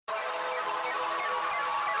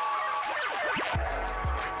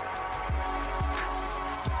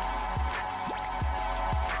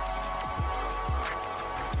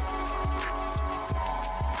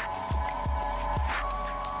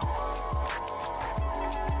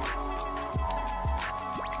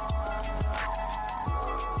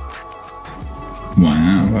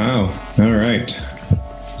Wow. All right.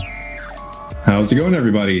 How's it going,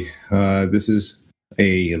 everybody? This is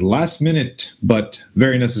a last-minute but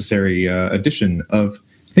very necessary edition of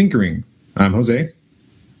INKERING. I'm Jose.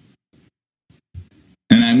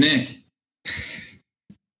 And I'm Nick.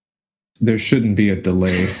 There shouldn't be a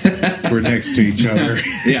delay. We're next to each other.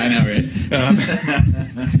 Yeah, I know, right?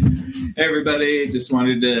 Hey, everybody. Just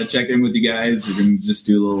wanted to check in with you guys. We're going to just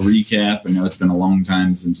do a little recap. I know it's been a long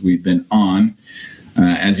time since we've been on.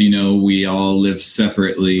 As you know, we all live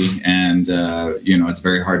separately, and, it's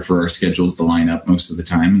very hard for our schedules to line up most of the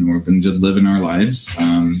time, and we've been just living our lives.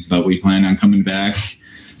 But we plan on coming back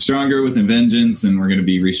stronger with a vengeance, and we're going to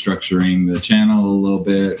be restructuring the channel a little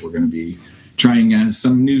bit. We're going to be trying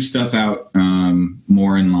some new stuff out,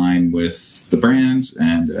 more in line with the brand,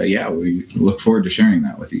 and we look forward to sharing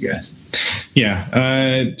that with you guys.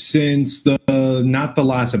 Yeah, since not the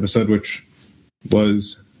last episode, which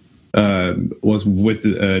was with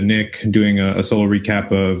Nick doing a solo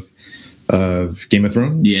recap of Game of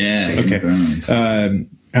Thrones. Yeah, okay. Game of Thrones.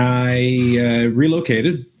 I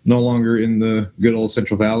relocated, no longer in the good old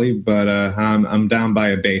Central Valley, but I'm down by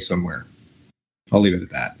a bay somewhere. I'll leave it at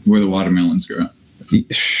that. Where the watermelons grow.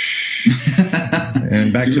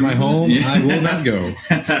 And back to my home, yeah. I will not go.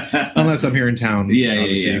 Unless I'm here in town.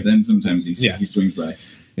 Yeah. Then sometimes he swings by.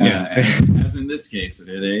 Yeah. As in this case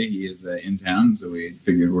today, he is in town, so we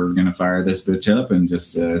figured we were going to fire this bitch up and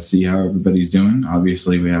just see how everybody's doing.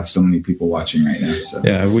 Obviously, we have so many people watching right now. So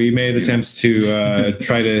yeah, we made attempts to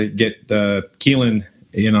try to get Keelan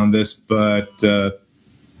in on this, but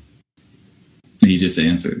he just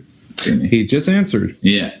answered. He just answered.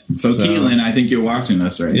 Yeah. So Keelan, I think you're watching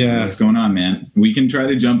us right now. What's going on, man? We can try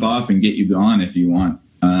to jump off and get you on if you want.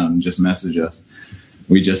 Just message us.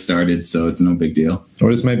 We just started, so it's no big deal. Or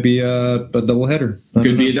this might be a double header.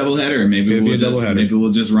 Could be a double header. Maybe we'll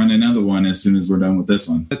just run another one as soon as we're done with this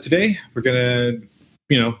one. Today, we're going to,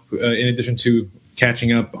 in addition to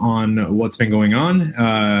catching up on what's been going on,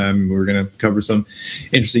 we're going to cover some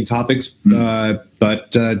interesting topics.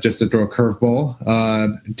 But just to throw a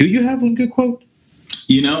curveball, do you have one good quote?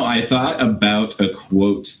 I thought about a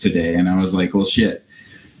quote today, and I was like, well, shit.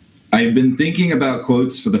 I've been thinking about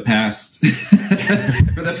quotes for the past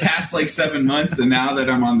like 7 months, and now that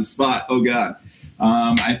I'm on the spot, oh god,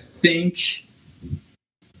 I think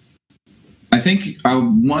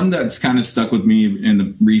one that's kind of stuck with me in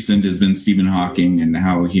the recent has been Stephen Hawking, and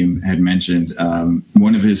how he had mentioned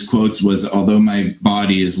one of his quotes was, "Although my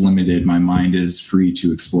body is limited, my mind is free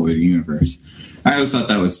to explore the universe." I always thought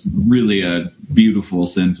that was really a beautiful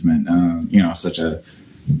sentiment. Such a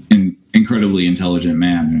incredibly intelligent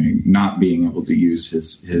man, not being able to use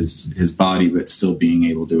his body, but still being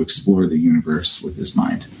able to explore the universe with his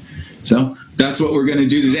mind. So that's what we're going to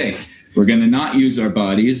do today. We're going to not use our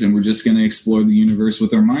bodies, and we're just going to explore the universe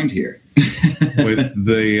with our mind here. With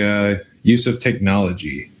the use of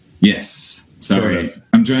technology. Yes. Sorry. Sure.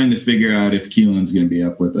 I'm trying to figure out if Keelan's going to be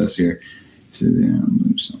up with us here. So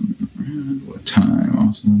move something around. What time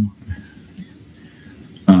also?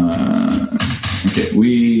 Okay,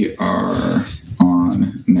 we are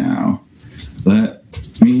on now. Let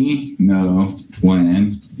me know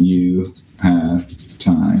when you have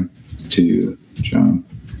time to jump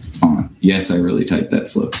on. Yes, I really typed that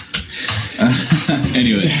slow.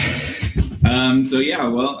 Anyway,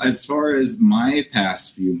 as far as my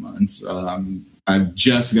past few months, I've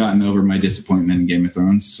just gotten over my disappointment in Game of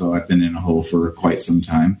Thrones, so I've been in a hole for quite some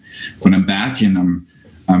time. But I'm back, and I'm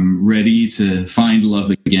ready to find love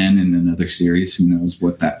again in another series. Who knows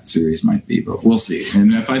what that series might be, but we'll see.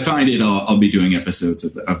 And if I find it, I'll be doing episodes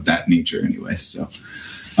of that nature anyway. So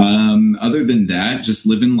other than that, just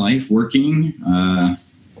living life, working.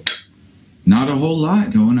 Not a whole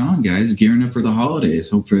lot going on, guys. Gearing up for the holidays.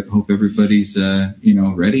 Hope everybody's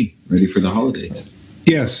ready for the holidays.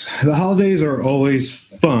 Yes, the holidays are always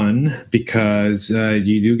fun because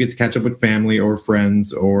you do get to catch up with family or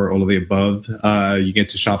friends or all of the above. You get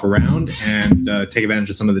to shop around and take advantage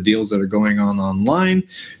of some of the deals that are going on online.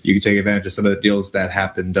 You can take advantage of some of the deals that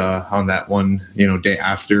happened on that one, day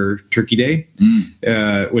after Turkey Day,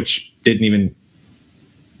 which didn't even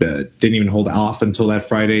hold off until that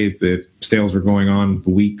Friday. The sales were going on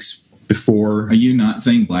weeks before. Are you not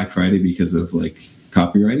saying Black Friday because of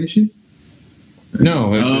copyright issues?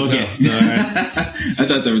 No. Oh, okay. No, I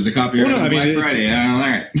thought there was a copyright on Black Friday. All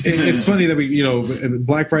right. It's funny that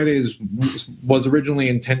Black Friday was originally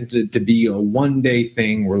intended to be a one-day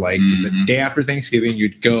thing where, the day after Thanksgiving,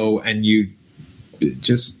 you'd go and you'd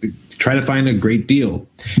just try to find a great deal.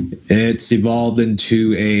 It's evolved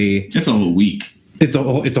into It's a whole week. It's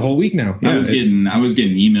a whole week now. Yeah, I was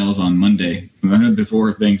getting emails on Monday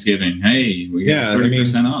before Thanksgiving. Hey, we got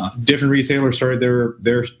 30% off. Different retailers started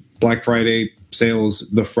their Black Friday sales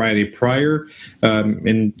the Friday prior,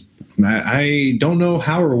 and I don't know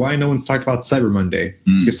how or why no one's talked about Cyber Monday,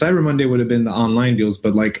 because Cyber Monday would have been the online deals,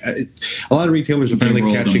 but like a lot of retailers are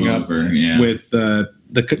finally catching up with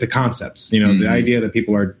the concepts. You know, the idea that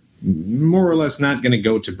people are more or less not going to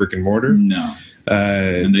go to brick and mortar. No.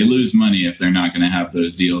 And they lose money if they're not going to have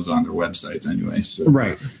those deals on their websites anyway. So.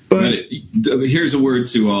 Right. But here's a word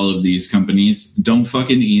to all of these companies. Don't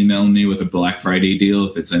fucking email me with a Black Friday deal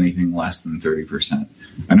if it's anything less than 30%.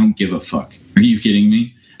 I don't give a fuck. Are you kidding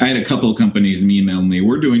me? I had a couple of companies email me,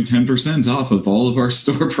 we're doing 10% off of all of our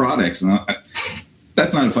store products. And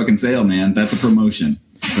that's not a fucking sale, man. That's a promotion.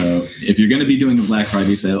 So if you're going to be doing a Black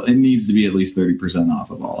Friday sale, it needs to be at least 30% off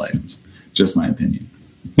of all items. Just my opinion.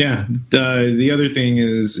 Yeah. The other thing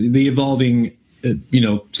is the evolving,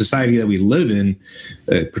 society that we live in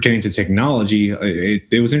pertaining to technology.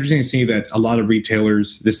 It was interesting to see that a lot of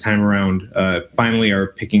retailers this time around finally are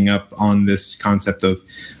picking up on this concept of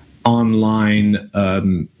online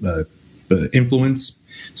influence.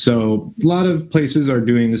 So a lot of places are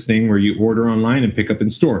doing this thing where you order online and pick up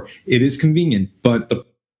in store. It is convenient, but the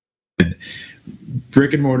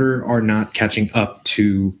brick and mortar are not catching up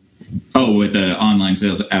to. Oh, with the online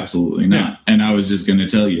sales, absolutely not. Yeah. And I was just going to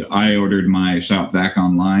tell you, I ordered my shop vac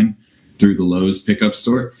online through the Lowe's pickup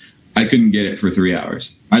store. I couldn't get it for 3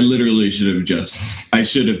 hours. I literally should have just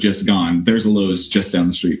gone. There's a Lowe's just down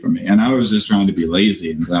the street from me. And I was just trying to be lazy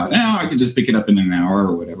and thought, I could just pick it up in an hour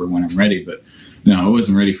or whatever when I'm ready. But no, I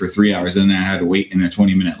wasn't ready for 3 hours. Then I had to wait in a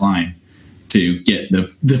 20-minute line to get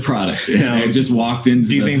the product. Now, I just walked into.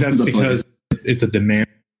 Do you think that's because it's a demand?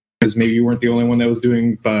 Because maybe you weren't the only one that was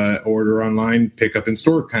doing order online, pick up in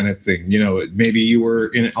store kind of thing. Maybe you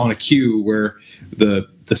were on a queue where the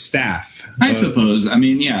staff. I suppose. I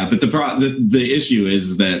mean, yeah, but the issue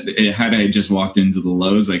is that had I just walked into the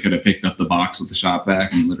Lowe's, I could have picked up the box with the shop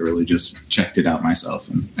vac and literally just checked it out myself,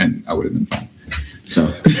 and I would have been fine.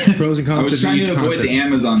 So pros and cons. I was trying to avoid the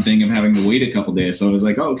Amazon thing of having to wait a couple days. So I was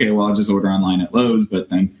like, okay, well, I'll just order online at Lowe's, but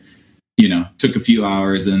then. Took a few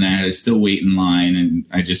hours and I had to still wait in line, and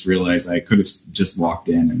I just realized I could have just walked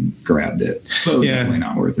in and grabbed it. So definitely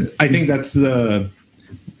not worth it. I think that's part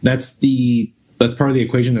of the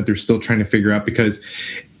equation that they're still trying to figure out, because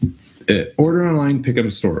order online, pick up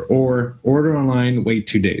in store, or order online, wait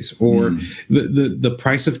 2 days, or the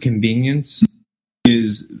price of convenience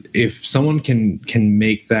is, if someone can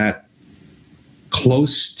make that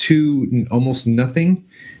close to almost nothing,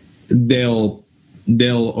 they'll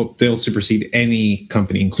supersede any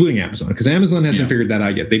company, including Amazon, because Amazon hasn't figured that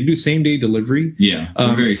out yet. They do same day delivery. Yeah,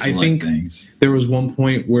 very select I think things. There was one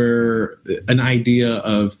point where an idea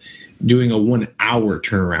of doing a 1 hour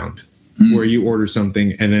turnaround where you order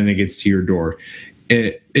something and then it gets to your door.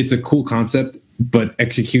 It's a cool concept, but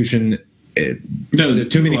execution. Too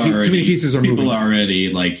many pieces are moving. People are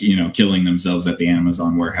already killing themselves at the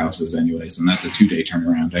Amazon warehouses anyways, and that's a 2-day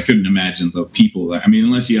turnaround. I couldn't imagine the people.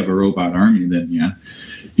 Unless you have a robot army, then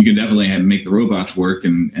you can definitely make the robots work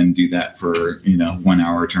and do that for 1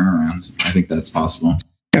 hour turnarounds. I think that's possible.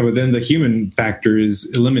 Yeah, but then the human factor is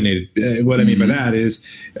eliminated. What I mean by that is,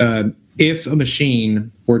 if a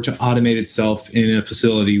machine were to automate itself in a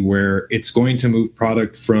facility where it's going to move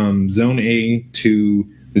product from zone A to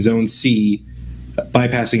zone C,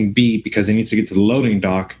 bypassing B because it needs to get to the loading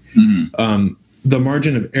dock, the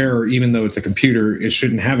margin of error, even though it's a computer, it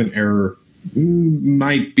shouldn't have an error,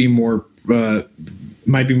 might be more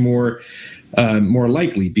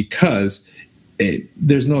likely, because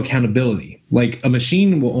there's no accountability. Like, a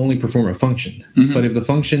machine will only perform a function, but if the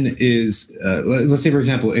function is, let's say, for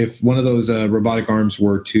example, if one of those robotic arms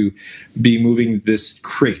were to be moving this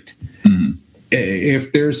crate,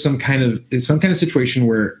 if there's some kind of situation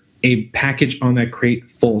where a package on that crate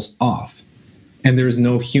falls off and there is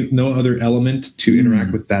no other element to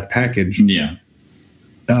interact with that package,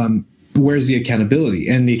 where's the accountability?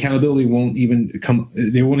 And the accountability won't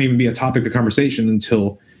even be a topic of conversation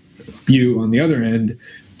until you, on the other end,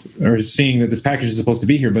 are seeing that this package is supposed to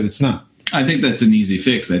be here, but it's not. I think that's an easy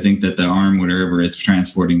fix. I think that the arm, whatever it's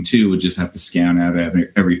transporting to, would just have to scan out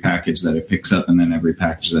every package that it picks up and then every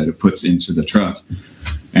package that it puts into the truck.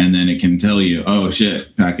 And then it can tell you, oh,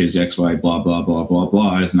 shit, package XY, blah, blah, blah, blah,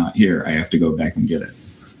 blah, is not here. I have to go back and get it.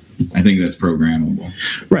 I think that's programmable.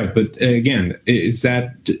 Right. But again, does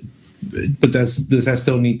that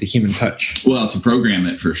still need the human touch? Well, to program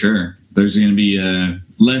it, for sure. There's going to be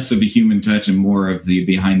less of a human touch and more of the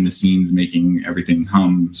behind the scenes making everything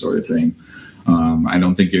hum sort of thing. I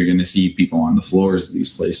don't think you're going to see people on the floors of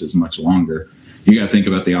these places much longer. you got to think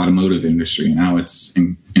about the automotive industry. Now it's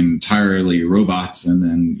entirely robots. And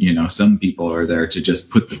then, some people are there to just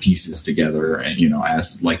put the pieces together and,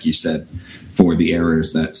 as like you said, for the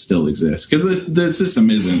errors that still exist, because the system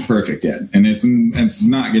isn't perfect yet, and it's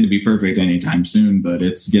not going to be perfect anytime soon, but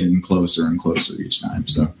it's getting closer and closer each time.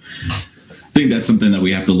 So I think that's something that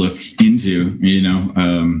we have to look into.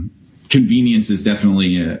 Convenience is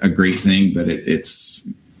definitely a great thing, but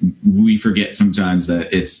we forget sometimes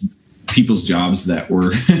that it's people's jobs that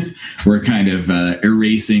we're kind of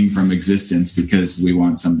erasing from existence because we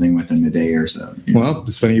want something within a day or so. Well,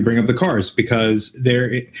 it's funny you bring up the cars, because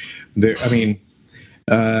the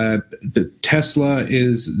Tesla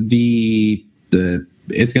is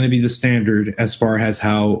it's going to be the standard as far as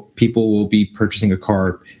how people will be purchasing a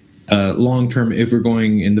car long term, if we're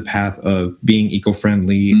going in the path of being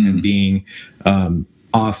eco-friendly and being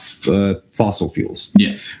off fossil fuels.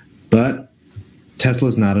 Yeah, but Tesla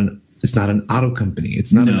is not an auto company.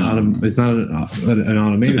 It's not an automated it's a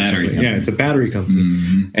battery company. company. Yeah, it's a battery company.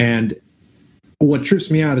 Mm-hmm. And what trips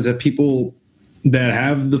me out is that people that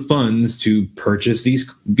have the funds to purchase these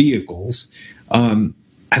vehicles,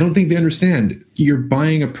 I don't think they understand. You're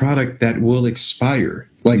buying a product that will expire.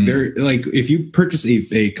 If you purchase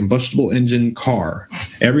a combustible engine car,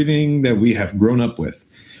 everything that we have grown up with,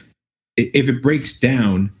 if it breaks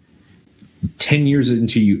down 10 years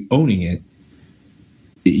into you owning it,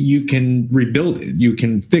 you can rebuild it. You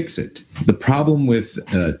can fix it. The problem with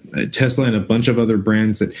Tesla and a bunch of other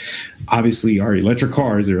brands that obviously are electric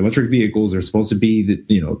cars, they're electric vehicles, they're supposed to be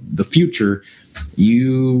the future.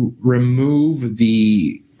 You remove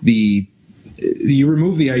the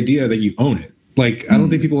idea that you own it. I don't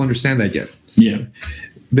think people understand that yet. Yeah.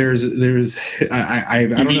 I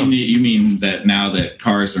don't know. You mean that now that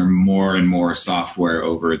cars are more and more software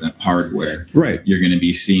over the hardware, right? You're going to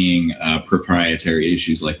be seeing proprietary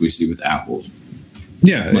issues like we see with Apple.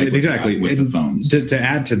 Yeah, exactly. With the phones. To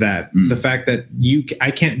add to that, the fact that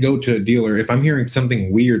I can't go to a dealer if I'm hearing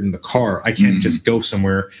something weird in the car. I can't just go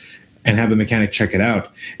somewhere and have a mechanic check it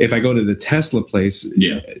out. If I go to the Tesla place,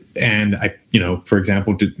 and I, for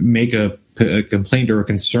example, to make a complaint or a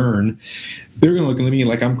concern, they're going to look at me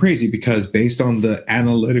like I'm crazy, because based on the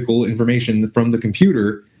analytical information from the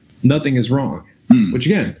computer, nothing is wrong. Which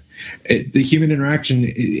again, the human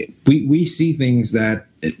interaction, we see things that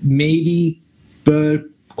maybe the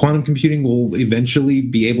quantum computing will eventually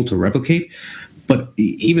be able to replicate, but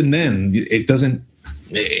even then, it doesn't.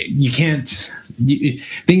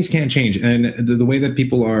 Things can't change, and the way that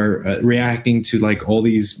people are reacting to all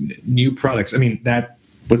these new products. I mean,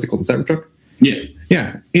 what's it called, the Cybertruck?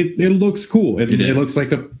 Yeah. It looks cool. It looks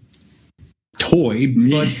like a toy,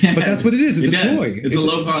 but that's what it is. It's a toy. It's a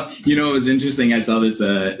low cost. It was interesting. I saw this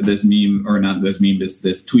meme, or not this meme,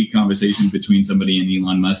 this tweet conversation between somebody and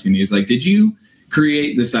Elon Musk, and he was like, "Did you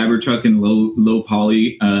create the Cybertruck in low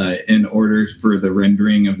poly in order for the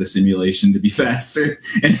rendering of the simulation to be faster?"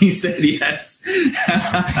 And he said yes.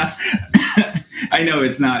 I know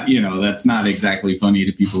it's not, that's not exactly funny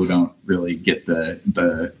to people who don't really get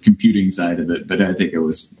the computing side of it, but I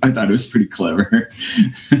thought it was pretty clever.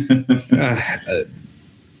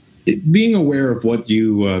 Being aware of what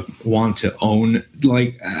you want to own,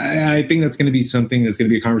 I think that's going to be something that's going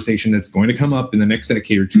to be a conversation that's going to come up in the next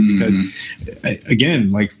decade or two, because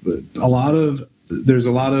again, there's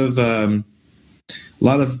a lot of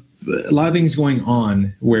things going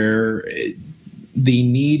on where the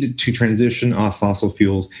need to transition off fossil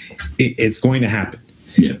fuels, it's going to happen.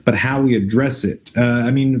 Yeah. But how we address it,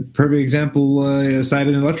 perfect example, aside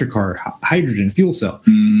an electric car, hydrogen fuel cell.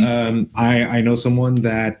 I know someone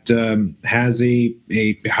that has a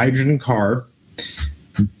hydrogen car,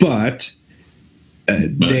 but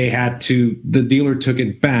the dealer took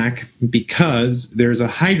it back because there's a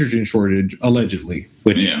hydrogen shortage, allegedly,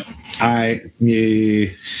 which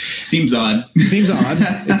seems odd.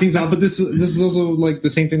 It seems odd, but this is also the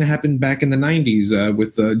same thing that happened back in the 90s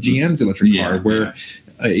with GM's electric car, where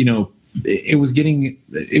it was getting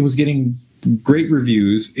great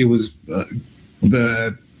reviews. It was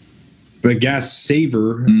the gas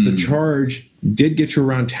saver. The charge did get you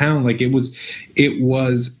around town. It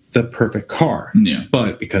was the perfect car. Yeah.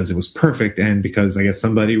 But because it was perfect, and because I guess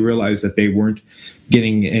somebody realized that they weren't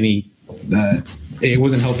getting any, it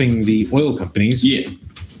wasn't helping the oil companies. Yeah.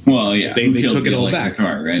 Well, yeah. They took it all back.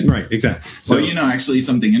 Car, right? Right, exactly. So, actually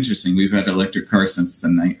something interesting. We've had electric cars since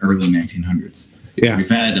the early 1900s. Yeah. We've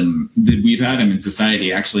had them in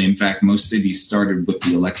society. Actually, in fact, most cities started with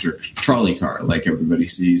the electric trolley car, like everybody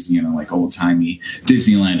sees, old timey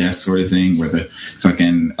Disneyland-esque sort of thing, where the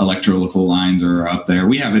fucking electrical lines are up there.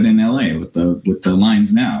 We have it in LA with the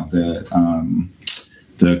lines now. The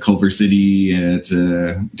the Culver City at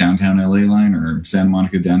downtown LA line, or Santa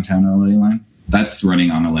Monica downtown LA line. That's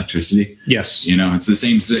running on electricity. Yes. It's the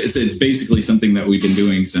same. It's basically something that we've been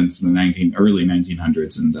doing since the early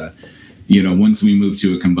 1900s. And, once we moved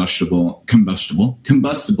to a combustible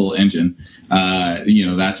engine,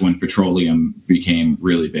 that's when petroleum became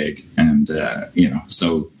really big. And,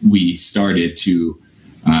 so we started to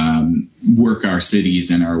work our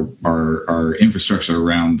cities and our infrastructure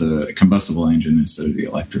around the combustible engine instead of the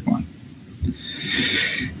electric one.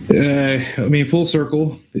 Full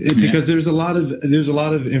circle, because there's a lot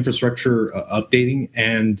of infrastructure updating,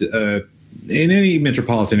 and in any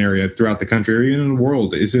metropolitan area throughout the country or even in the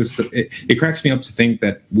world, it's just it cracks me up to think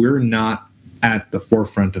that we're not at the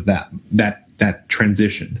forefront of that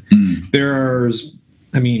transition.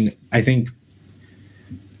 I think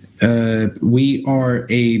we are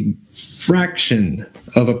a fraction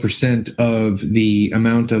of a percent of the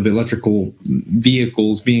amount of electrical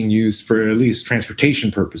vehicles being used for at least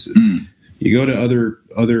transportation purposes. You go to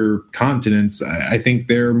other continents, I think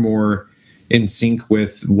they're more in sync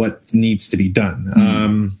with what needs to be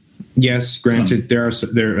done. Yes, granted, they're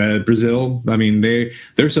Brazil.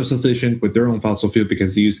 They're self-sufficient with their own fossil fuel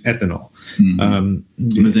because they use ethanol.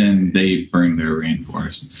 But then they burn their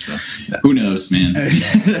rainforests. So who knows, man?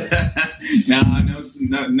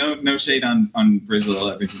 No shade on Brazil.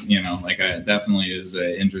 It definitely is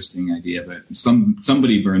an interesting idea. But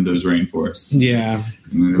somebody burned those rainforests. Yeah,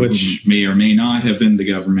 which may or may not have been the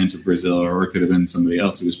government of Brazil, or it could have been somebody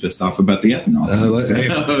else who was pissed off about the ethanol.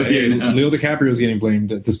 Leo DiCaprio is getting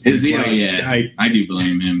blamed at this point. Is he? I do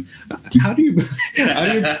blame him. How do you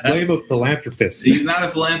blame a philanthropist? He's not a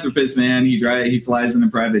philanthropist, man. He flies in a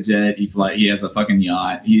private jet. He has a fucking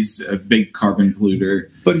yacht. He's a big carbon polluter.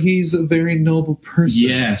 But he's a very noble person.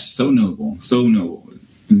 Yes, so noble.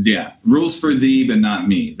 Yeah, rules for thee, but not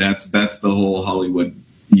me. That's the whole Hollywood,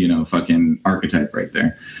 fucking archetype right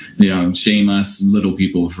there. Shame us little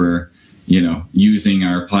people for, using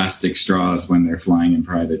our plastic straws when they're flying in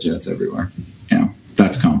private jets everywhere.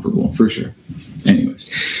 That's comparable for sure. Anyways,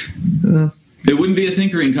 it wouldn't be a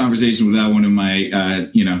Thinkering conversation without one of my,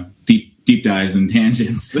 deep dives and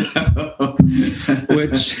tangents.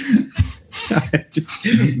 Which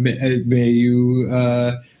may you?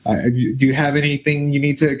 Do you have anything you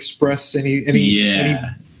need to express? Is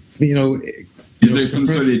there some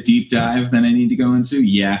sort of deep dive that I need to go into?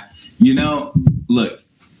 Yeah. Look.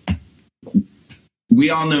 We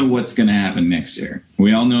all know what's going to happen next year.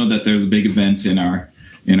 We all know that there's a big event in our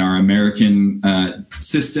American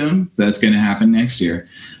system that's going to happen next year.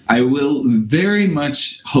 I will very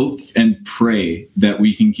much hope and pray that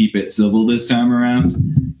we can keep it civil this time around.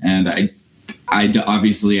 And I'm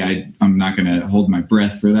not going to hold my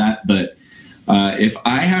breath for that. But if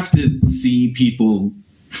I have to see people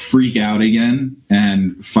freak out again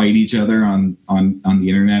and fight each other on the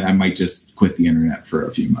internet, I might just quit the internet for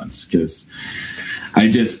a few months, because I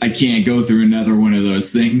can't go through another one of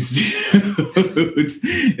those things, dude.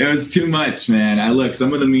 It was too much, man.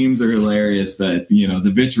 Some of the memes are hilarious, but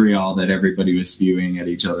the vitriol that everybody was spewing at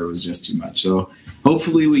each other was just too much. So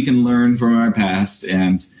hopefully we can learn from our past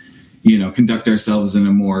and conduct ourselves in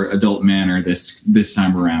a more adult manner this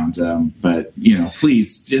time around. But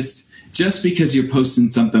please, just because you're posting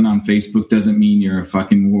something on Facebook doesn't mean you're a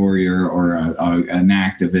fucking warrior or an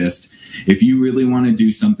activist. If you really want to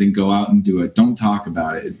do something, go out and do it. Don't talk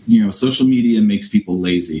about it. Social media makes people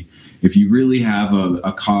lazy. If you really have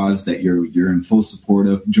a cause that you're in full support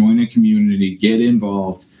of, join a community, get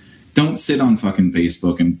involved. Don't sit on fucking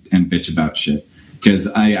Facebook and bitch about shit. Because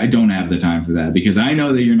I don't have the time for that. Because I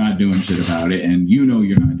know that you're not doing shit about it, and you're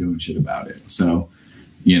not doing shit about it. So,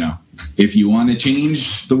 if you want to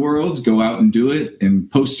change the world, go out and do it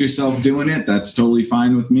and post yourself doing it. That's totally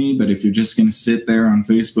fine with me. But if you're just going to sit there on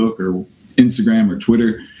Facebook or Instagram or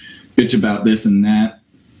Twitter, bitch about this and that,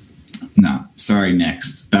 no, sorry,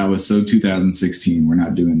 next. That was so 2016. We're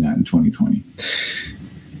not doing that in 2020.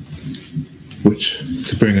 Which,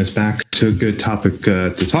 to bring us back to a good topic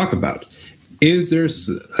to talk about, is there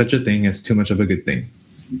such a thing as too much of a good thing?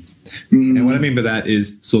 And what I mean by that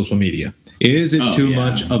is social media. Is it too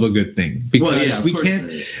much of a good thing? Because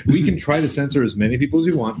we can try to censor as many people as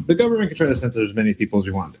we want. The government can try to censor as many people as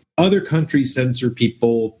we want. Other countries censor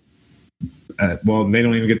people. They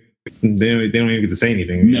don't even get to say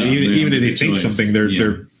anything. No, even if they think something,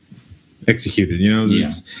 they're executed.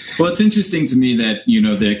 It's interesting to me that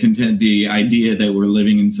the idea that we're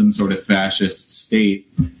living in some sort of fascist state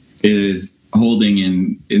is holding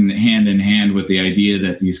in hand with the idea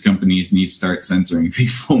that these companies need to start censoring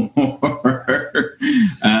people more.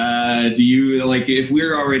 Do you if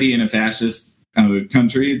we're already in a fascist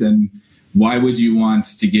country, then why would you want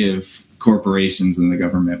to give corporations and the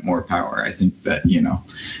government more power? I think that,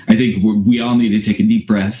 I think we all need to take a deep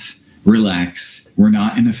breath, relax. We're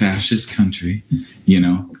not in a fascist country.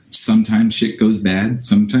 Sometimes shit goes bad.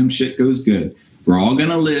 Sometimes shit goes good. We're all going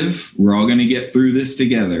to live. We're all going to get through this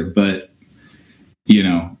together. But,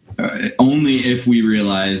 only if we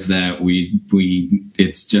realize that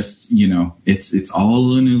it's just, it's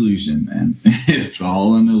all an illusion, man. It's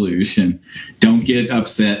all an illusion. Don't get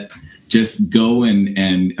upset. Just go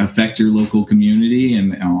and affect your local community.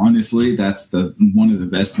 And honestly, that's one of the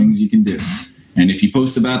best things you can do. And if you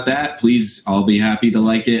post about that, please, I'll be happy to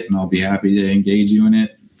like it and I'll be happy to engage you in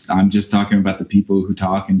it. I'm just talking about the people who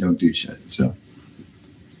talk and don't do shit. So,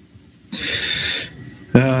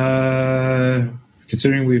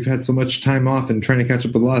 considering we've had so much time off and trying to catch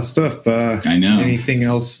up with a lot of stuff, I know. Anything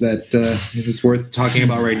else that is worth talking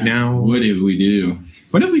about right now? What did we do?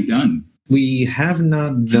 What have we done? We have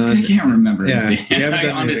not done. I can't remember. Yeah, we haven't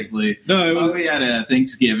done honestly. Anything. No, we had a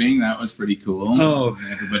Thanksgiving. That was pretty cool. Oh,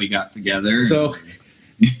 everybody got together. So,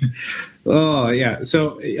 oh yeah.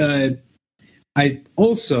 So I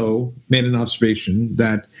also made an observation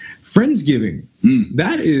that Friendsgiving,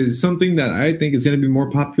 that is something that I think is going to be more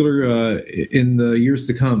popular in the years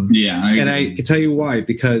to come. Yeah, and I can tell you why,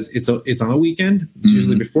 because it's on a weekend. It's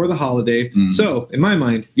usually before the holiday. So in my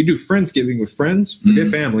mind, you do Friendsgiving with friends, forget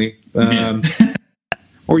family,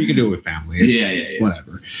 or you can do it with family. It's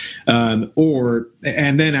whatever.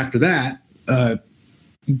 And then after that,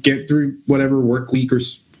 get through whatever work week or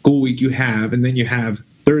school week you have, and then you have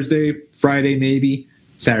Thursday, Friday, maybe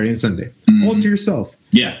Saturday and Sunday, all to yourself.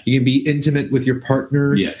 Yeah. You can be intimate with your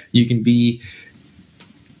partner. Yeah. You can be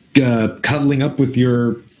cuddling up with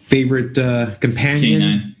your favorite companion.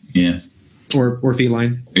 Canine. Yeah. Or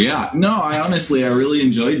feline. Yeah. No, I really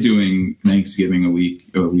enjoyed doing Thanksgiving a week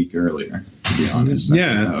earlier, to be honest.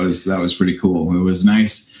 Yeah. That was pretty cool. It was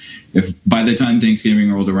nice. If by the time Thanksgiving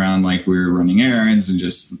rolled around, like we were running errands and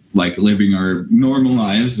just like living our normal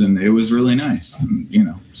lives, and it was really nice. And,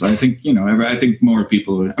 so I think, I think more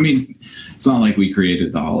people, it's not like we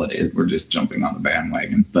created the holiday. We're just jumping on the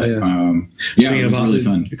bandwagon, but it was really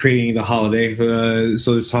fun. Creating the holiday.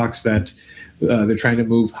 So there's talks that they're trying to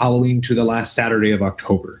move Halloween to the last Saturday of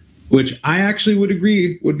October, which I actually would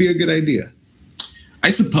agree would be a good idea. I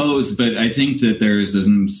suppose, but I think that there's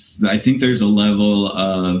a level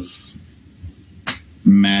of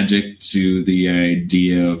magic to the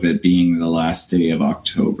idea of it being the last day of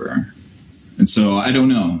October. And so I don't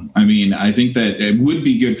know. I think that it would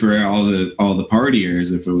be good for all the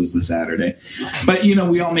partiers if it was the Saturday. But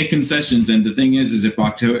we all make concessions, and the thing is if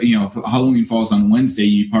October, if Halloween falls on Wednesday,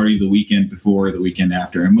 you party the weekend before or the weekend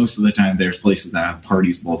after, and most of the time there's places that have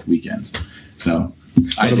parties both weekends. So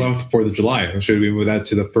what about 4th of July? Should we move that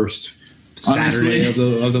to the first Saturday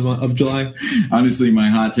of July? Honestly, my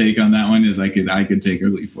hot take on that one is I could take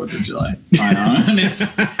early 4th of July.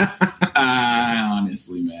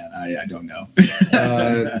 Honestly, man, I don't know.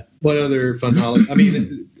 What other fun holiday?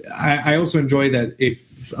 I also enjoy that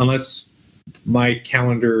unless my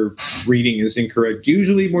calendar reading is incorrect,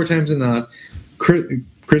 usually more times than not,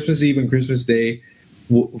 Christmas Eve and Christmas Day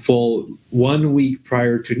fall 1 week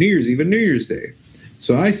prior to New Year's Eve and New Year's Day.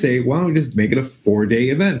 So I say, why don't we just make it a 4-day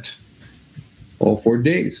event? All 4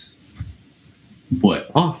 days. What?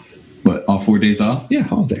 Off. What? All 4 days off? Yeah,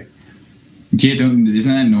 holiday.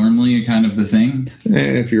 Isn't that normally kind of the thing?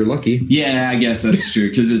 If you're lucky. Yeah, I guess that's true.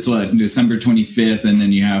 Because it's December 25th, and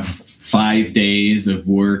then you have 5 days of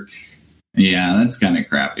work. Yeah, that's kind of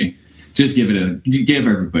crappy. Just give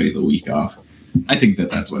everybody the week off. I think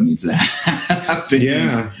that's what needs to happen.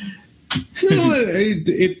 Yeah. No,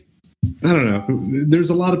 I don't know. There's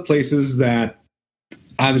a lot of places that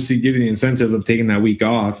obviously give you the incentive of taking that week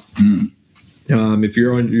off. If you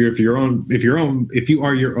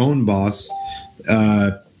are your own boss,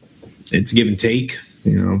 it's give and take.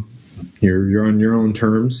 You're on your own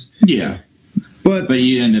terms. Yeah, but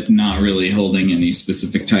you end up not really holding any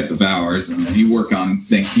specific type of hours, and then you work on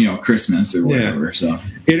things, Christmas or whatever. Yeah. So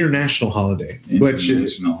international holiday,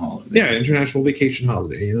 holiday. Yeah, international vacation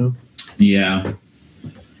holiday. Yeah.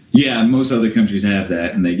 Yeah, most other countries have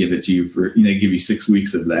that, and they give it to you they give you 6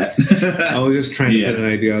 weeks of that. I was just trying to put an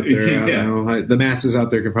idea out there. I don't know. The masses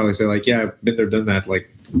out there can probably say, like, yeah, I've been there, done that.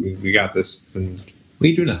 Like, we got this, and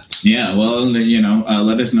we do not. Yeah, well,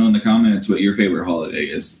 let us know in the comments what your favorite holiday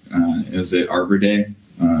is. Is it Arbor Day,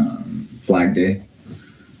 Flag Day?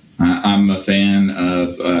 I'm a fan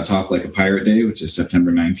of Talk Like a Pirate Day, which is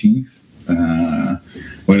September 19th.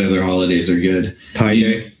 What other holidays are good? Pi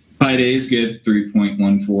Day. Pi Day is good, 3.14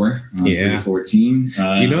 on 314.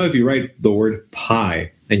 If you write the word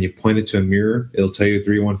pi and you point it to a mirror, it'll tell you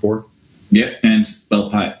 314. Yep, and spell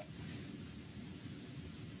pie.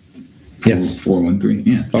 Yes. 413,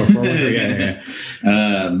 yeah. Oh, 413,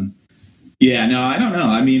 yeah. Yeah, no, I don't know.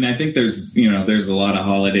 I mean, I think there's a lot of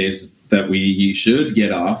holidays that you should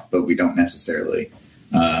get off, but we don't necessarily.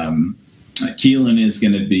 Keelan is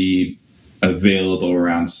going to be available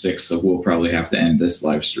around 6, so we'll probably have to end this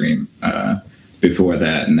live stream before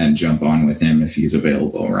that and then jump on with him if he's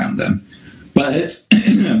available around then. But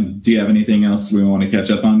do you have anything else we want to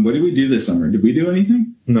catch up on? What did we do this summer? Did we do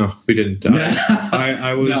anything? No, we didn't.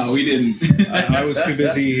 I was. No, we didn't. I was too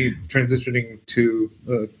busy transitioning to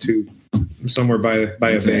somewhere by a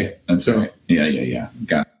bay. That's right. Yeah.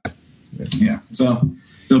 Got it. Yeah. So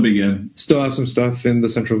it'll be good. Still have some stuff in the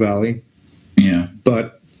Central Valley. Yeah.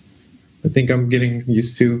 But I think I'm getting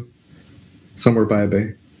used to somewhere by a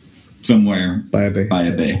bay. Somewhere by a bay. By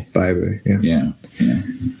a bay. By a bay. Yeah.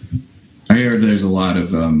 I heard there's a lot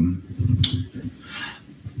of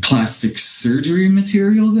plastic surgery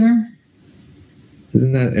material there.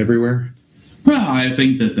 Isn't that everywhere? Well, I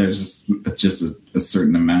think that there's just a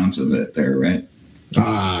certain amount of it there, right?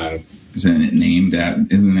 Isn't it named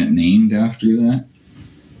after that?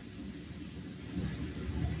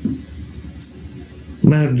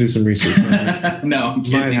 Might have to do some research. No, I'm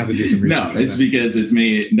kidding. Might have to do some research. No, it's because it's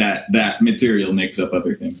made that material makes up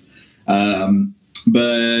other things.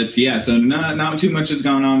 But yeah, so not too much has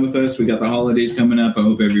gone on with us. We got the holidays coming up. I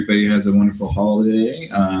hope everybody has a wonderful holiday.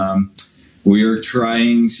 We're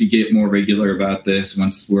trying to get more regular about this.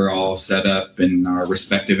 Once we're all set up in our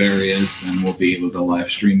respective areas, then we'll be able to live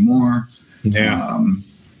stream more. Yeah.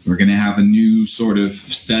 We're going to have a new sort of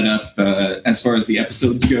setup as far as the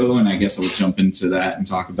episodes go, and I guess I'll jump into that and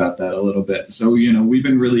talk about that a little bit. So, we've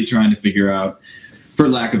been really trying to figure out, for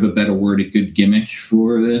lack of a better word, a good gimmick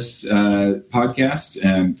for this podcast,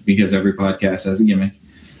 and because every podcast has a gimmick.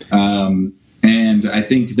 And I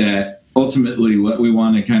think that ultimately what we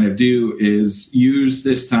want to kind of do is use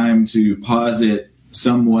this time to posit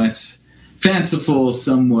somewhat fanciful,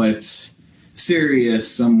 somewhat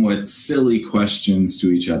serious, somewhat silly questions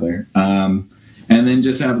to each other, and then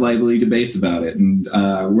just have lively debates about it. And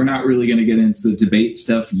we're not really going to get into the debate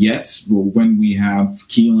stuff yet. Well, when we have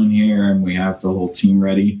Keelan here and we have the whole team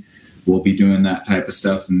ready, we'll be doing that type of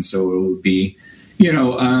stuff. And so it will be,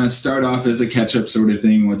 start off as a catch-up sort of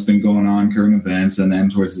thing, what's been going on, current events, and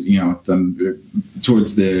then towards the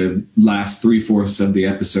last 3/4 of the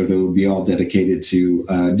episode, it will be all dedicated to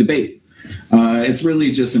debate. It's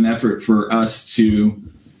really just an effort for us to,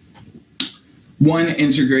 one,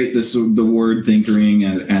 integrate the word thinkering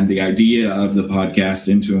and the idea of the podcast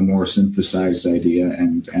into a more synthesized idea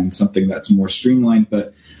and something that's more streamlined.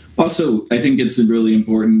 But also, I think it's really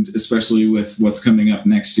important, especially with what's coming up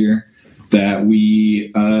next year, that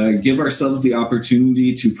we give ourselves the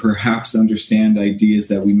opportunity to perhaps understand ideas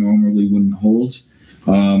that we normally wouldn't hold.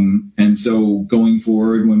 And so going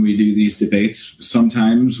forward, when we do these debates,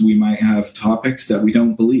 sometimes we might have topics that we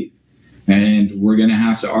don't believe, and we're going to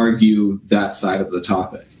have to argue that side of the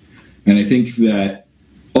topic. And I think that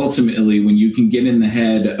ultimately, when you can get in the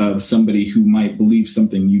head of somebody who might believe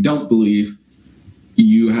something you don't believe,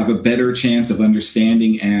 you have a better chance of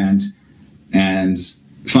understanding and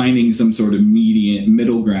finding some sort of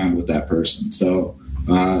middle ground with that person. So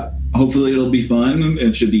hopefully it'll be fun.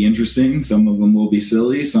 It should be interesting. Some of them will be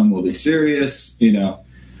silly. Some will be serious.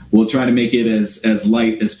 We'll try to make it as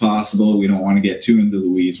light as possible. We don't want to get too into the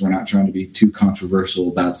weeds. We're not trying to be too controversial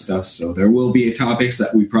about stuff. So there will be topics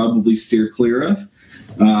that we probably steer clear of.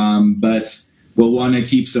 But we'll want to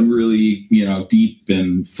keep some really, deep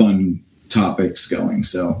and fun topics going.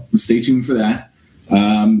 So stay tuned for that.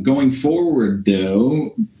 Going forward,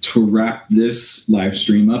 though, to wrap this live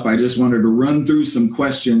stream up, I just wanted to run through some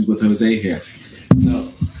questions with Jose here. So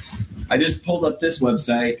I just pulled up this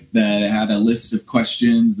website that had a list of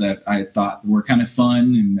questions that I thought were kind of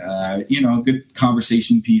fun and, good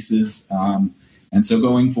conversation pieces. And so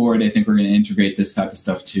going forward, I think we're going to integrate this type of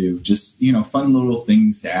stuff too. Just, fun little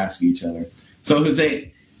things to ask each other. So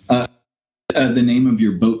Jose, the name of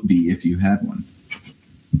your boat be if you had one?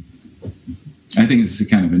 I think this is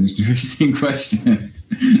kind of an interesting question.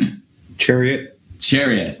 Chariot.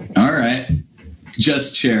 All right.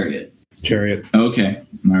 Just Chariot. Okay.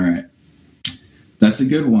 All right. That's a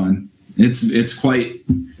good one. It's quite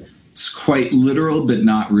literal, but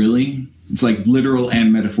not really. It's like literal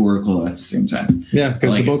and metaphorical at the same time. Yeah,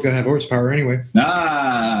 because the boat's got to have horsepower anyway.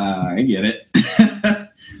 I get it.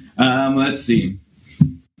 Let's see.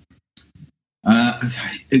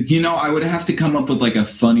 I would have to come up with like a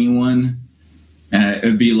funny one.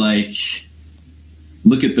 It'd be like,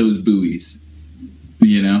 look at those buoys.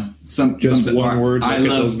 something, one word. I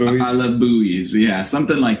love buoys. Yeah,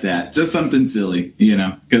 something like that. Just something silly,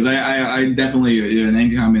 because I definitely,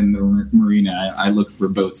 anytime in the marina, I look for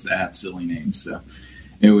boats that have silly names. So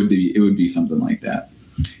it would be something like that.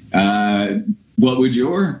 What would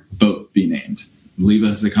your boat be named? Leave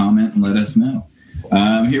us a comment and let us know.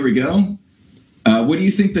 Here we go. What do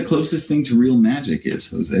you think the closest thing to real magic is,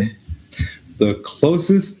 Jose? The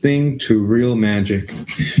closest thing to real magic,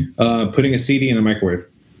 putting a CD in a microwave.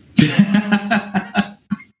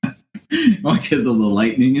 Well, because of the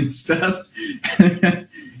lightning and stuff.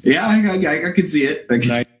 Yeah, I could see it.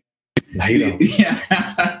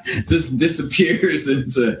 Yeah, just disappears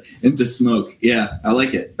into smoke. Yeah, I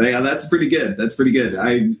like it. Yeah, that's pretty good.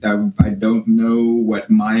 I don't know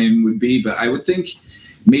what mine would be, but I would think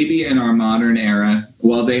maybe in our modern era.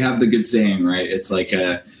 Well, they have the good saying, right? It's like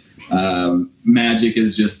magic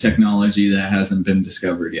is just technology that hasn't been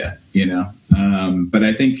discovered yet. But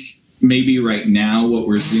I think maybe right now what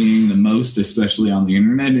we're seeing the most, especially on the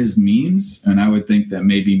internet, is memes, and I would think that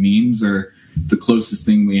maybe memes are the closest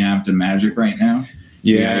thing we have to magic right now.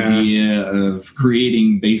 Yeah. The idea of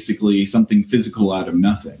creating basically something physical out of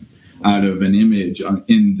nothing, out of an image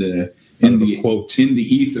in the quote, in the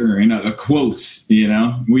ether, in a quote. We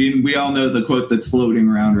all know the quote that's floating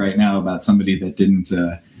around right now about somebody that didn't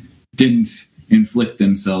inflict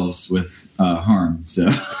themselves with harm.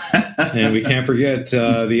 So, and we can't forget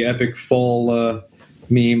the epic fall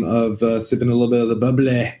meme of sipping a little bit of the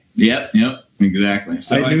bubbly. Yep, exactly.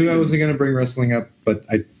 So I knew I wasn't going to bring wrestling up, but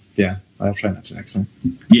I'll try not to next time.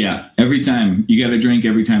 Yeah, every time you got to drink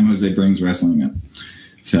every time Jose brings wrestling up.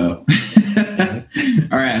 So,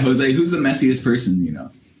 all right, Jose, who's the messiest person you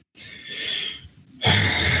know?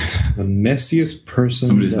 The messiest person.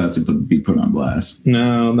 Somebody's about to be put on blast.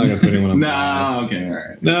 No, I'm not going to put anyone on blast. No, okay, all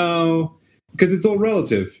right. No, because it's all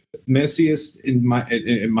relative. Messiest in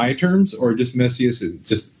my terms, or just messiest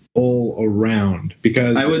just all around.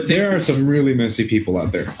 Because there are some really messy people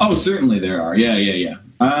out there. Oh, certainly there are. Yeah.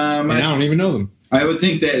 And I don't even know them. I would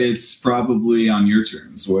think that it's probably on your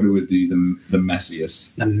terms. What would be the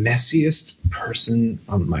messiest? The messiest person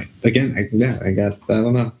on my... Again, I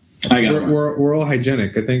don't know. We're all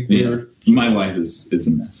hygienic. I think my wife is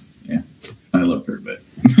a mess. Yeah. I love her, but...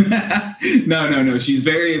 No. She's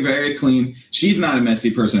very, very clean. She's not a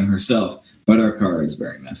messy person herself, but our car is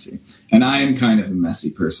very messy. And I am kind of a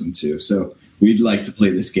messy person, too. So we'd like to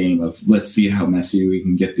play this game of let's see how messy we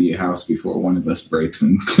can get the house before one of us breaks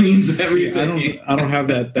and cleans everything. I don't have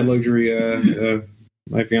that luxury.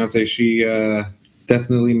 My fiance, she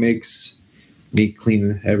definitely makes me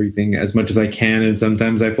clean everything as much as I can, and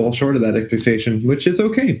sometimes I fall short of that expectation, which is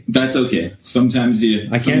okay. That's okay. Sometimes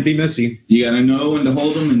I can't be messy. You got to know when to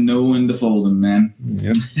hold them and know when to fold them, man.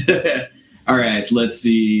 Yep. All right, let's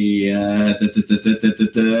see. What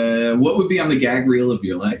would be on the gag reel of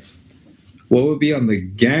your life? What would be on the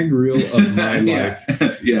gag reel of my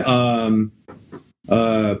life? Yeah.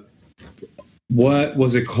 What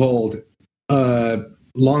was it called?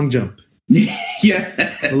 Long jump.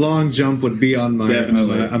 Yeah. Long jump would be on my gag reel.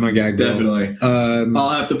 Definitely. I'll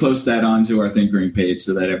have to post that onto our INKERING page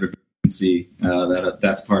so that everybody can see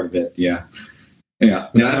that's part of it. Yeah. Yeah.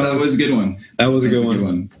 That was a good one. That was a good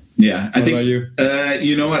one. Yeah, I think. About you?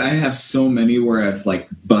 You know what? I have so many where I've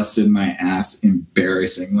busted my ass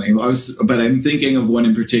embarrassingly. But I'm thinking of one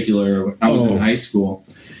in particular. I was in high school,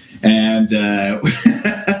 and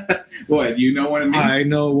what? You know what I mean? I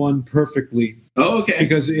know one perfectly. Oh, okay.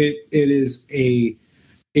 Because it's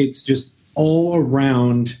just all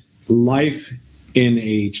around life in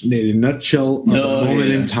a nutshell of a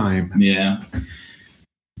moment in time. Yeah.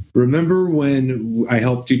 Remember when I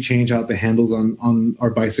helped you change out the handles on our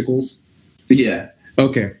bicycles? Yeah.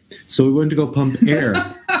 Okay. So we went to go pump air.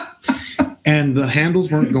 And the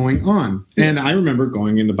handles weren't going on. And I remember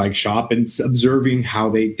going in the bike shop and observing how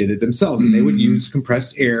they did it themselves. And they would use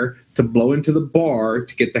compressed air to blow into the bar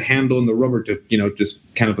to get the handle and the rubber to, just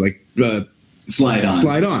kind of slide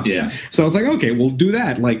on. Yeah. So I was like, okay, we'll do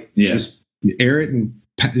that. Just air it and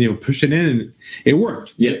push it in, and it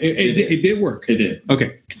worked. Yeah, it did work. It did.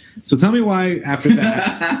 Okay, so tell me why after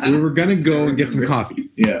that we were gonna go and get some coffee.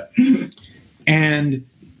 Yeah, and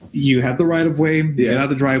you had the right of way. You get out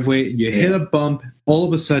of the driveway. You hit a bump. All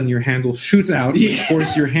of a sudden, your handle shoots out. Yeah.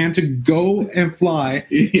 Force your hand to go and fly.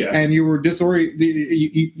 Yeah. And you were disoriented.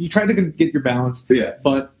 You tried to get your balance. Yeah,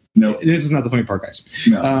 but no, this is not the funny part, guys.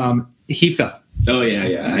 No. He fell. Oh,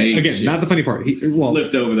 yeah. Again, not the funny part. He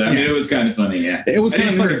flipped over there. I mean, it was kind of funny, yeah. It was kind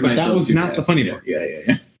of funny, but that was not the funny part.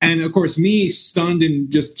 Yeah. And, of course, me stunned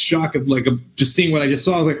in just shock of, just seeing what I just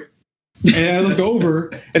saw. I was like, and I look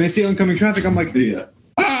over, and I see oncoming traffic. I'm like, yeah.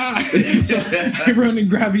 Ah! So I run and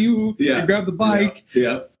grab you, and grab the bike,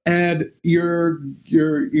 and your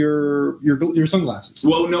sunglasses.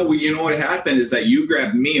 Well, no, you know what happened is that you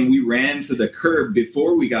grabbed me and we ran to the curb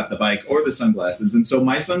before we got the bike or the sunglasses. And so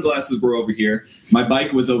my sunglasses were over here. My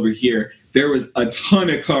bike was over here. There was a ton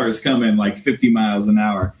of cars coming like 50 miles an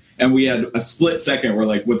hour. And we had a split second. We're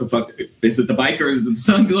like, what the fuck? Is it the bike or is it the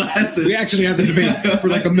sunglasses? We actually had the debate for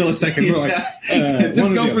like a millisecond. We're like,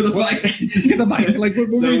 just go for the bike. Let's get the bike. Like, we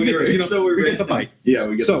get the bike. Yeah,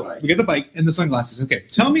 we get the bike. We get the bike and the sunglasses. Okay,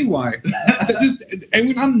 tell me why.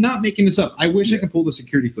 I'm not making this up. I wish I could pull the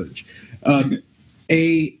security footage.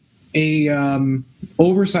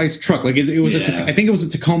 Oversized truck. Like it was I think it was a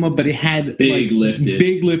Tacoma, but it had big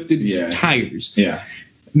lifted tires. Yeah.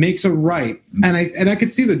 Makes a right, and I could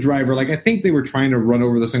see the driver. Like I think they were trying to run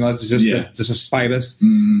over the sunglasses just to spite us.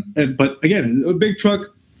 Mm-hmm. But again, a big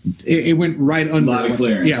truck, it went right under. A lot of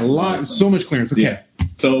clearance. Yeah, so much clearance. Okay,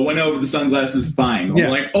 so it went over the sunglasses fine. I'm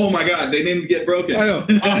like, oh my god, they didn't get broken. I know,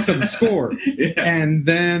 awesome score. And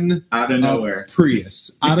then out of nowhere,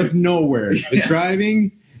 Prius out of nowhere is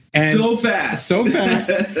driving, and so fast.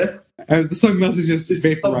 And the sunglasses just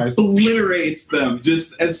vaporized. Obliterates them.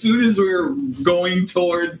 Just as soon as we were going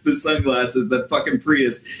towards the sunglasses, that fucking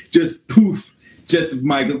Prius just poof. Just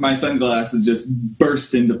my sunglasses just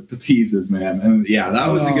burst into pieces, man. And that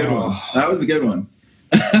was a good one. That was a good one.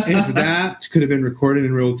 If that could have been recorded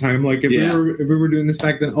in real time, like if we were doing this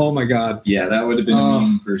back then, oh my god. Yeah, that would have been a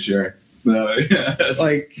meme for sure. Like, that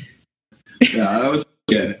was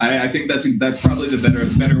good. I think that's probably the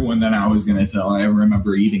better one than I was going to tell. I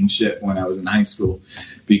remember eating shit when I was in high school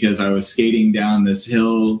because I was skating down this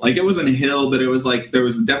hill. Like it wasn't a hill, but it was like there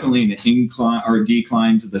was definitely an incline or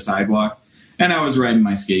decline to the sidewalk. And I was riding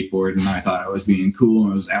my skateboard and I thought I was being cool.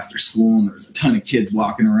 And it was after school and there was a ton of kids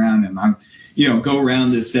walking around and I'm, go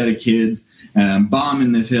around this set of kids and I'm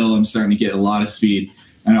bombing this hill. I'm starting to get a lot of speed.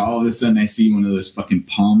 And all of a sudden I see one of those fucking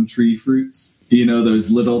palm tree fruits.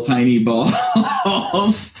 Those little tiny balls.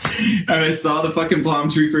 And I saw the fucking palm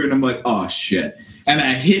tree fruit and I'm like, oh shit. And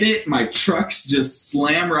I hit it. My trucks just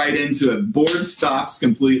slam right into it. Board stops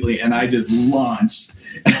completely. And I just launched.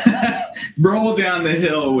 Roll down the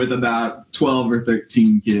hill with about 12 or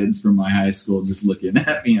 13 kids from my high school just looking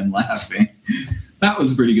at me and laughing. That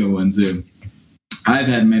was a pretty good one too. I've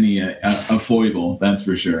had many a foible, that's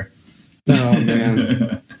for sure. Oh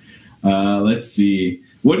man. Let's see.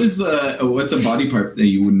 What's a body part that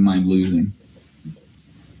you wouldn't mind losing?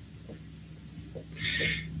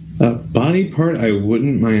 A body part I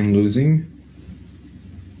wouldn't mind losing?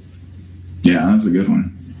 Yeah, that's a good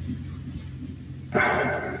one.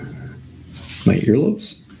 My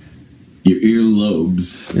earlobes? Your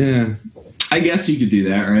earlobes. Yeah. I guess you could do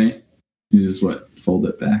that, right? You just fold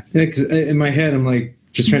it back. Yeah, because in my head I'm like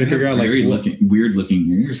just trying to figure out weird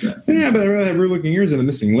looking ears. Yeah, but I'd rather have weird looking ears than a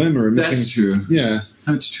missing limb or a missing. That's true. Yeah,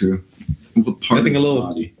 that's true. I think the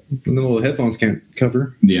little headphones can't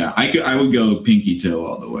cover. Yeah, I would go pinky toe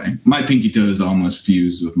all the way. My pinky toe is almost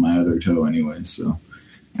fused with my other toe anyway, so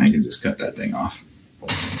I can just cut that thing off.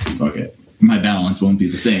 Fuck it. My balance won't be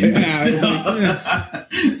the same.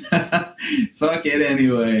 Fuck it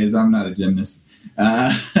anyways. I'm not a gymnast.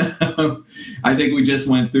 I think we just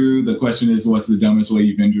went through. The question is, what's the dumbest way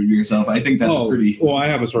you've injured yourself? I think that's pretty... Well, I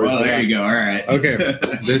have a story. Well, there you go. All right. Okay.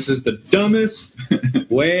 This is the dumbest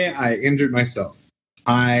way I injured myself.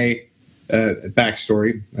 Backstory.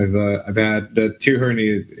 I've had 2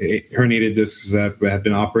 herniated discs that have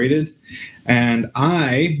been operated, and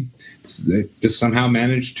I just somehow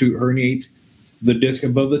managed to herniate the disc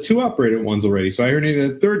above the 2 operated ones already. So I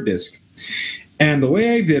herniated a 3rd disc. And the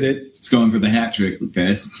way I did it... It's going for the hat trick,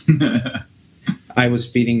 guys. I was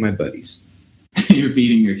feeding my buddies. You're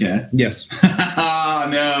feeding your cat? Yes. Oh,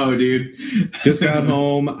 no, dude. Just got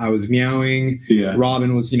home. I was meowing. Yeah.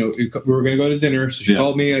 Robin was, we were going to go to dinner. So she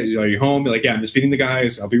called me. Are you home? Like, yeah, I'm just feeding the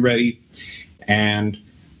guys. I'll be ready. And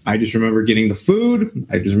I just remember getting the food.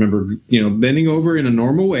 I just remember, bending over in a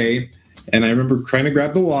normal way. And I remember trying to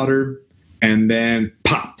grab the water and then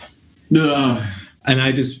pop. Ugh. And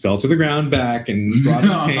I just fell to the ground back and brought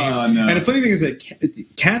in pain. Oh, no. And the funny thing is that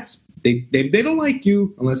cats, they don't like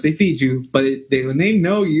you unless they feed you. But when they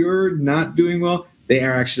know you're not doing well, they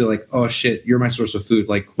are actually like, oh, shit, you're my source of food.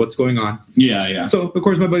 Like, what's going on? Yeah, yeah. So, of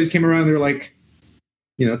course, my buddies came around. They were like,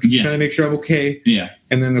 trying to make sure I'm okay. Yeah.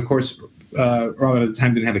 And then, of course, Robin at the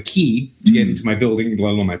time didn't have a key to get into my building, let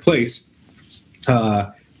alone my place.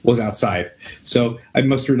 Was outside. So I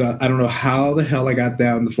mustered I don't know how the hell I got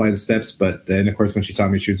down the flight of steps, but then of course when she saw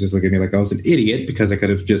me, she was just looking at me like I was an idiot because I could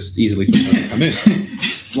have just easily come in.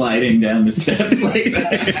 Sliding down the steps like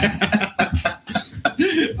that.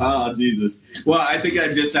 Oh, Jesus. Well, I think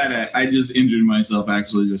I just injured myself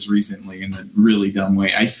actually just recently in a really dumb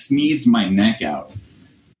way. I sneezed my neck out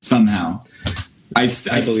somehow. I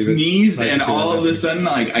sneezed and all of a sudden,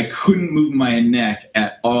 like, I couldn't move my neck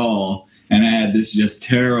at all. And I had this just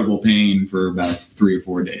terrible pain for about 3 or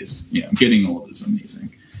 4 days. You know, getting old is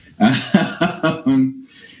amazing.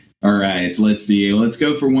 All right, let's see. Let's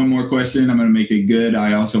go for one more question. I'm going to make it good.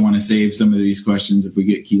 I also want to save some of these questions if we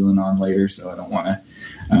get Keelan on later, so I don't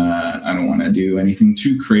want to do anything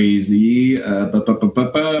too crazy. Yeah,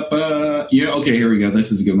 okay, here we go.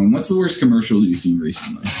 This is a good one. What's the worst commercial you've seen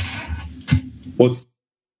recently? What's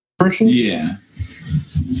commercial? Yeah.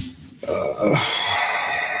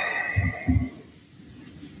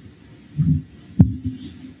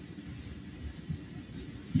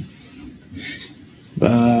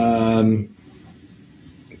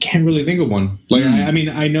 Can't really think of one. Like, I mean,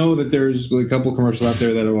 I know that there's a couple commercials out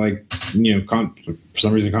there that are like, you know, for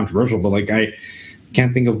some reason controversial, but like I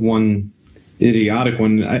can't think of one idiotic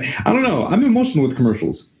one. I don't know. I'm emotional with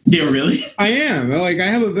commercials. Yeah, really? I am. Like, I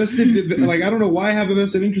have a vested, like, I don't know why I have a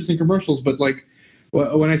vested interest in commercials, but like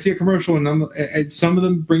when I see a commercial and some of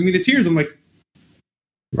them bring me to tears, I'm like,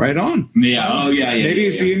 right on. Yeah. Oh, yeah. Maybe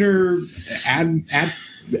it's the inner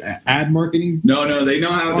ad marketing. No, they know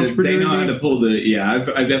how to pull the. Yeah,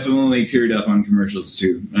 I've definitely teared up on commercials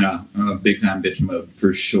too. Yeah, big time bitch mode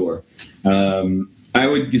for sure. I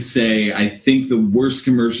would say I think the worst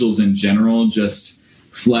commercials in general, just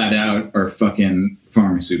flat out, are fucking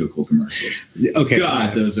pharmaceutical commercials. Okay,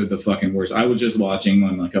 God, those are the fucking worst. I was just watching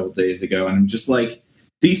one a couple days ago, and I'm just like,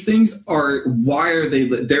 these things are, why are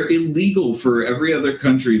they're illegal for every other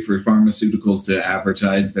country for pharmaceuticals to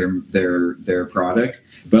advertise their product,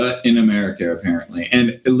 but in America apparently.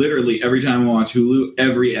 And literally every time I watch Hulu,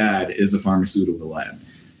 every ad is a pharmaceutical ad.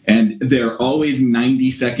 And they're always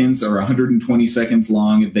 90 seconds or 120 seconds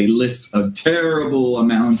long. They list a terrible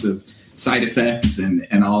amount of side effects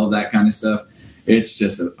and all of that kind of stuff. It's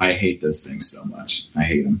just, I hate those things so much. I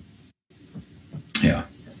hate them. Yeah.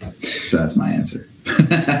 So that's my answer.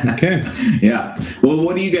 Okay. Yeah. Well,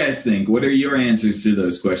 what do you guys think? What are your answers to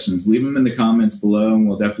those questions? Leave them in the comments below and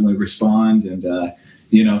we'll definitely respond. And,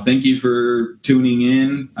 thank you for tuning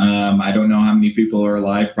in. I don't know how many people are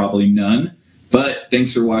alive, probably none. But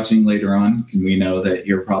thanks for watching later on. We know that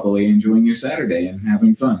you're probably enjoying your Saturday and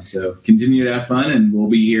having fun. So continue to have fun, and we'll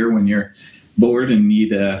be here when you're bored and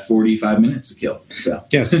need 45 minutes to kill. So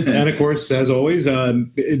yes, and of course, as always,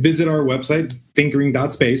 visit our website,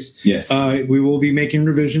 thinkering.space. Yes. We will be making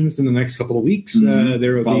revisions in the next couple of weeks.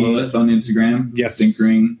 Mm-hmm. Follow us on Instagram. Yes.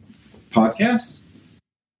 Thinkering Podcast.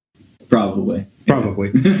 Probably.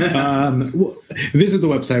 Visit the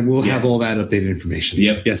website. We'll have all that updated information.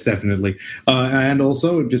 Yep. Yes, definitely. And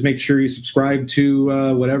also, just make sure you subscribe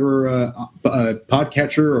to whatever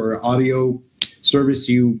podcatcher or audio service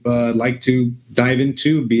you like to dive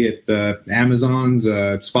into, be it Amazon's,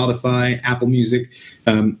 Spotify, Apple Music.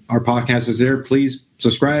 Our podcast is there. Please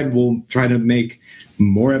subscribe. We'll try to make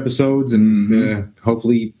more episodes and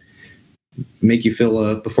hopefully make you fill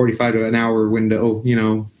a 45 to an hour window,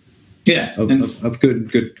 Yeah, of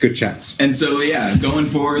good chats. And so, going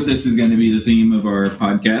forward, this is going to be the theme of our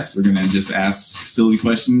podcast. We're going to just ask silly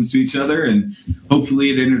questions to each other, and hopefully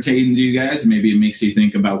it entertains you guys. Maybe it makes you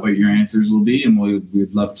think about what your answers will be, and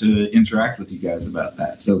we'd love to interact with you guys about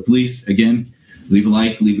that. So please, again, leave a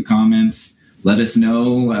like, leave a comment. Let us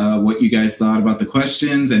know what you guys thought about the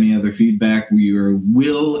questions. Any other feedback, we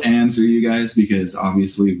will answer you guys, because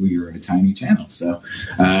obviously we are a tiny channel. So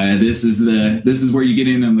this is where you get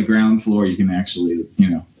in on the ground floor. You can actually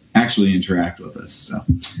interact with us. So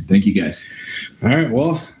thank you guys. All right.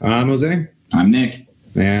 Well, I'm Jose. I'm Nick.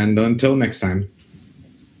 And until next time.